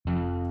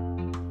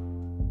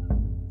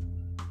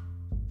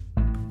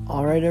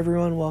Alright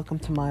everyone, welcome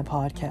to my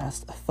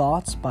podcast,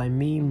 Thoughts by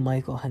me,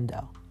 Michael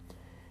Hendel.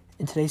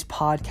 In today's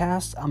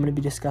podcast, I'm going to be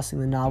discussing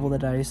the novel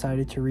that I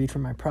decided to read for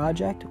my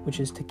project, which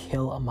is To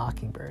Kill a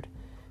Mockingbird.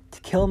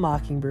 To Kill a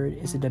Mockingbird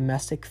is a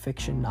domestic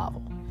fiction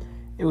novel.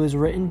 It was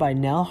written by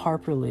Nell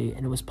Harper Lee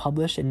and it was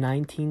published in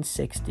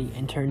 1960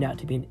 and turned out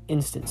to be an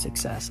instant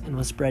success and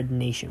was spread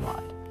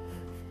nationwide.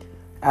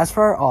 As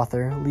for our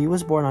author, Lee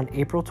was born on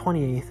April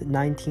 28,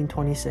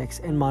 1926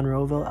 in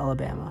Monroeville,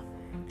 Alabama.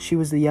 She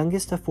was the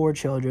youngest of 4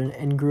 children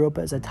and grew up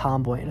as a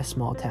tomboy in a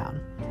small town.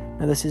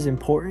 Now this is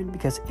important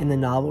because in the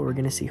novel we're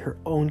going to see her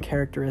own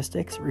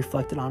characteristics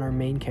reflected on our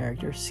main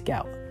character,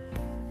 Scout.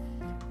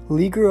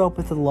 Lee grew up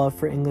with a love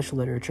for English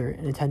literature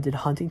and attended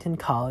Huntington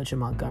College in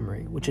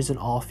Montgomery, which is an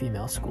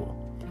all-female school.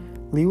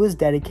 Lee was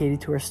dedicated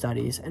to her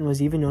studies and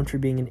was even known for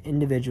being an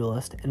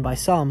individualist and by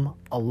some,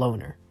 a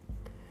loner.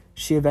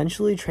 She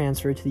eventually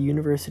transferred to the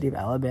University of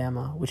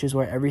Alabama, which is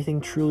where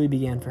everything truly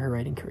began for her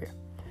writing career.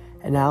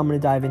 And now I'm going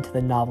to dive into the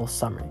novel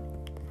summary.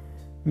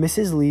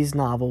 Mrs. Lee's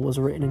novel was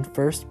written in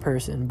first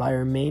person by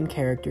her main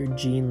character,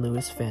 Jean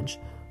Louis Finch,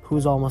 who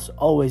is almost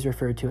always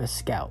referred to as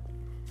Scout.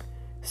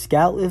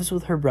 Scout lives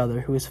with her brother,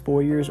 who is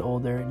 4 years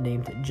older,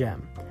 named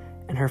Jem,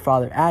 and her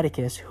father,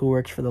 Atticus, who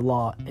works for the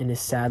law and is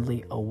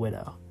sadly a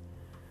widow.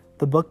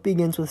 The book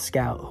begins with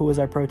Scout, who is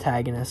our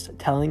protagonist,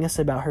 telling us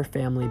about her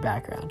family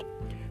background.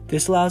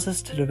 This allows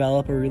us to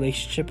develop a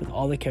relationship with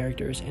all the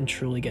characters and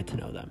truly get to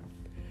know them.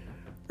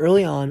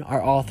 Early on,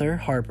 our author,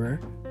 Harper,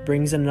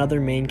 brings in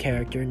another main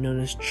character known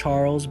as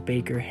Charles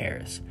Baker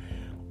Harris,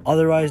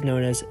 otherwise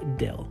known as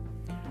Dill.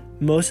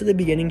 Most of the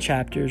beginning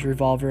chapters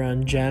revolve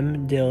around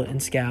Jem, Dill,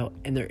 and Scout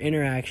and their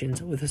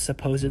interactions with a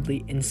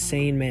supposedly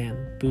insane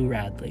man, Boo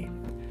Radley.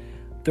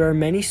 There are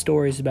many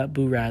stories about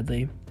Boo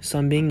Radley,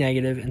 some being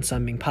negative and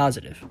some being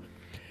positive.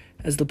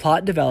 As the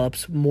plot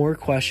develops, more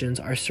questions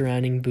are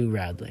surrounding Boo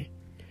Radley.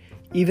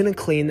 Even a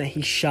claim that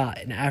he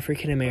shot an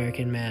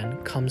African-American man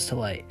comes to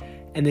light,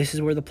 and this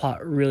is where the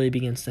plot really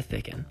begins to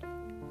thicken.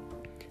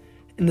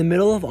 In the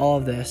middle of all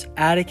of this,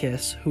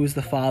 Atticus, who is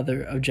the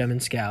father of Jem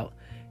and Scout,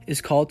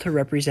 is called to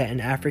represent an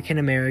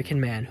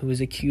African-American man who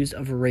is accused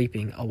of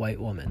raping a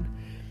white woman.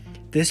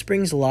 This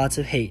brings lots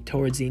of hate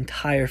towards the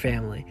entire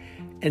family,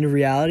 and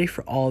reality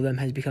for all of them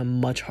has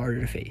become much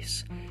harder to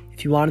face.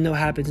 If you want to know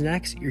what happens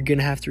next, you're going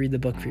to have to read the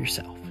book for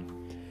yourself.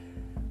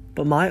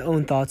 But my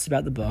own thoughts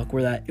about the book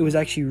were that it was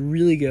actually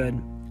really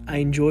good, I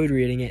enjoyed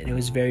reading it, and it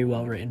was very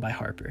well written by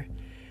Harper.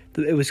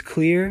 It was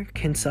clear,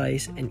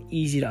 concise, and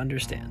easy to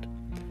understand.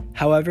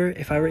 However,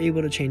 if I were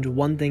able to change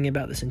one thing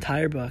about this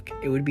entire book,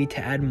 it would be to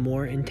add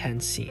more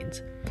intense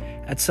scenes.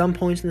 At some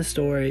points in the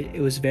story,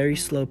 it was very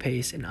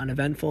slow-paced and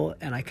uneventful,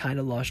 and I kind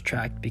of lost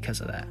track because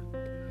of that.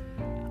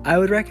 I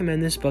would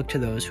recommend this book to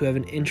those who have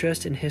an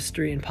interest in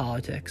history and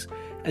politics,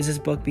 as this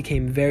book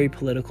became very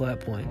political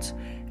at points,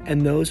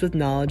 and those with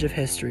knowledge of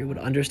history would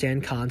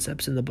understand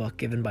concepts in the book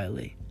given by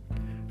Lee.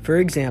 For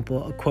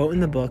example, a quote in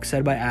the book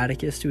said by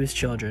Atticus to his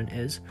children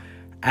is,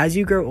 "As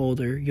you grow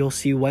older, you'll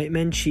see white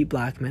men cheat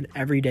black men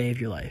every day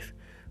of your life.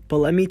 But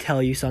let me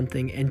tell you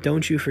something, and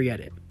don't you forget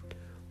it.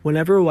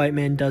 Whenever a white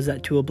man does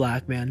that to a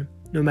black man,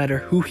 no matter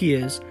who he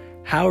is,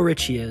 how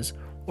rich he is,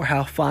 or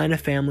how fine a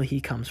family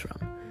he comes from,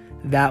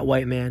 that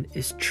white man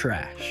is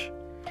trash."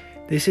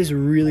 This is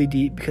really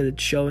deep because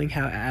it's showing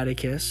how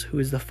Atticus, who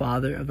is the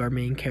father of our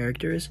main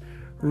characters,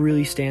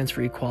 really stands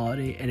for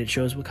equality, and it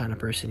shows what kind of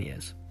person he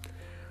is.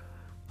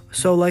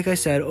 So like I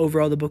said,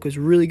 overall the book was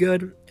really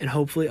good, and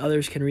hopefully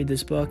others can read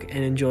this book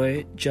and enjoy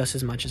it just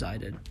as much as I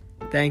did.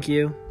 Thank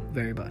you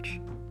very much.